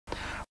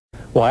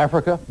Well,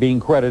 Africa being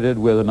credited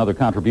with another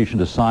contribution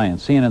to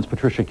science. CNN's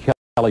Patricia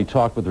Kelly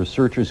talked with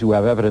researchers who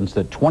have evidence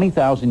that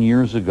 20,000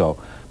 years ago,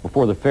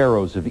 before the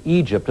pharaohs of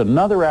Egypt,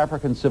 another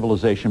African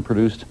civilization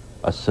produced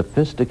a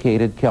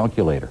sophisticated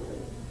calculator.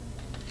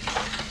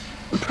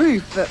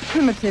 Proof that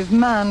primitive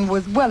man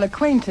was well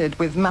acquainted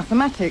with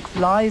mathematics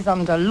lies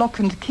under lock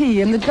and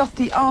key in the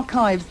dusty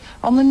archives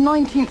on the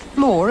 19th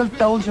floor of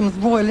Belgium's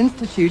Royal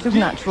Institute of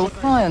Natural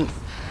Science.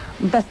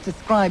 Best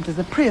described as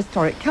a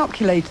prehistoric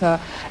calculator,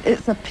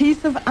 it's a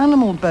piece of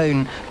animal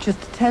bone, just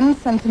 10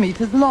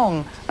 centimeters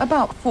long,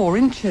 about 4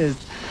 inches.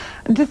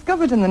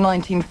 Discovered in the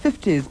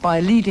 1950s by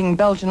a leading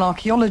Belgian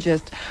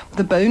archaeologist,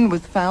 the bone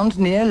was found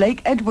near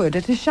Lake Edward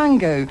at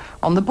Ishango,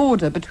 on the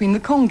border between the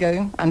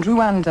Congo and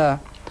Rwanda.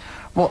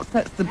 What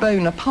sets the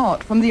bone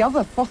apart from the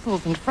other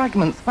fossils and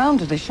fragments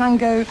found at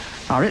Ishango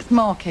are its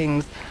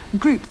markings,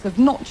 groups of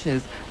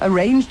notches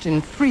arranged in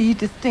 3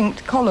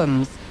 distinct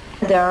columns.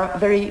 They are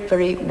very,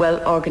 very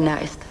well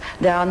organized.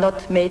 They are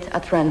not made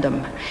at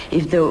random.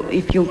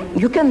 If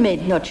you can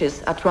make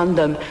notches at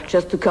random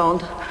just to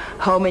count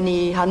how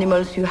many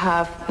animals you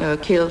have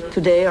killed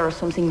today or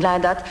something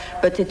like that,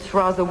 but it's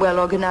rather well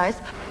organized.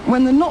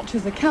 When the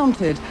notches are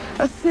counted,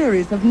 a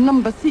series of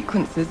number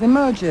sequences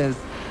emerges.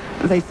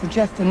 They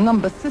suggest a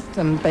number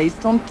system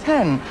based on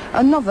 10,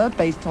 another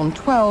based on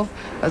 12,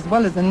 as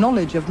well as a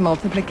knowledge of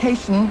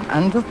multiplication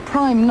and of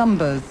prime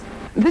numbers.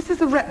 This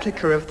is a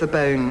replica of the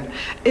bone.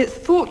 It's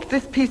thought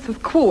this piece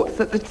of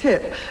quartz at the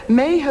tip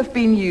may have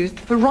been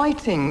used for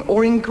writing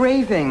or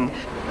engraving.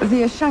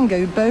 The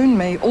Ishango bone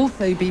may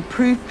also be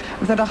proof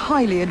that a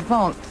highly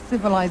advanced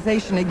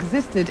civilization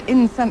existed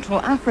in Central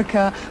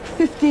Africa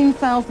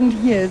 15,000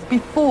 years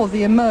before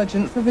the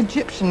emergence of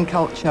Egyptian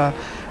culture.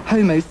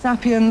 Homo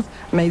sapiens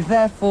may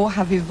therefore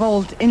have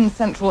evolved in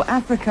Central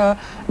Africa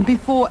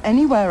before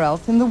anywhere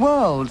else in the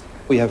world.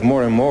 We have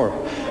more and more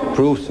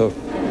proofs of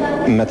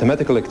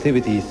mathematical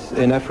activities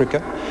in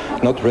Africa,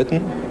 not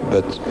written,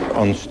 but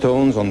on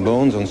stones, on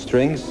bones, on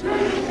strings.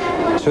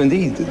 So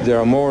indeed, there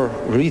are more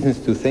reasons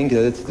to think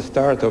that it's the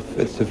start of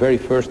the very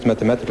first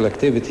mathematical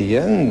activity.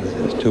 And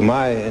in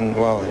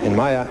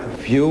my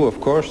view, of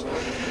course,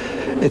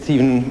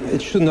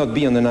 it should not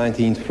be on the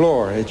 19th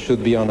floor. It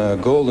should be on a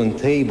golden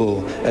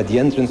table at the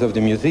entrance of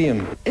the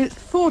museum. It's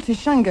thought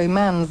Ishango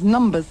man's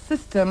numbers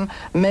system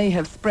may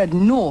have spread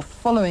north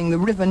following the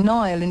River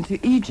Nile into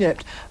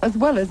Egypt, as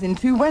well as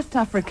into West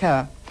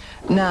Africa.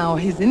 Now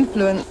his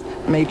influence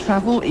may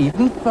travel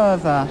even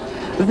further.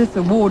 This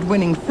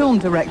award-winning film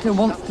director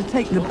wants to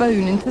take the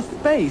bone into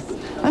space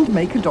and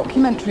make a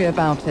documentary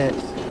about it.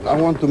 I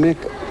want to make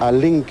a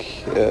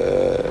link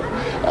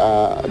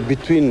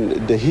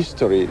between the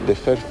history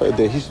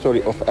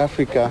of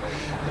Africa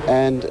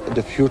and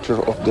the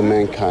future of the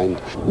mankind.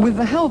 With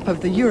the help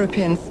of the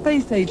European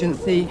Space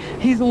Agency,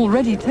 he's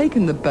already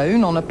taken the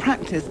bone on a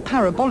practice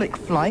parabolic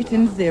flight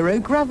in zero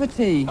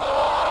gravity.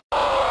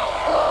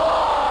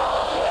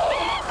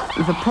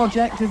 The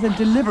project is a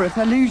deliberate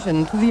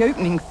allusion to the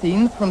opening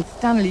scenes from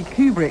Stanley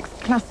Kubrick's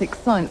classic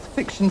science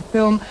fiction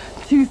film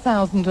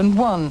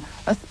 2001,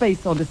 A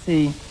Space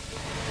Odyssey.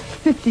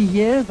 50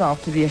 years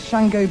after the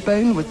Ishango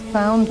bone was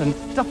found and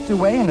stuffed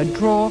away in a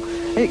drawer,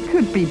 it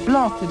could be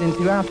blasted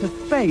into outer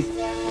space,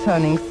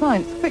 turning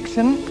science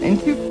fiction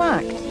into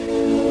fact.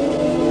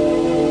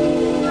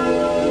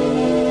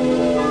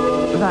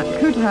 That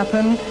could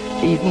happen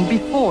even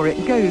before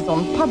it goes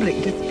on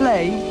public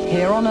display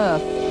here on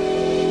Earth.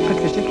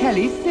 Patricia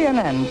Kelly,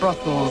 CNN,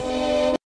 Brussels.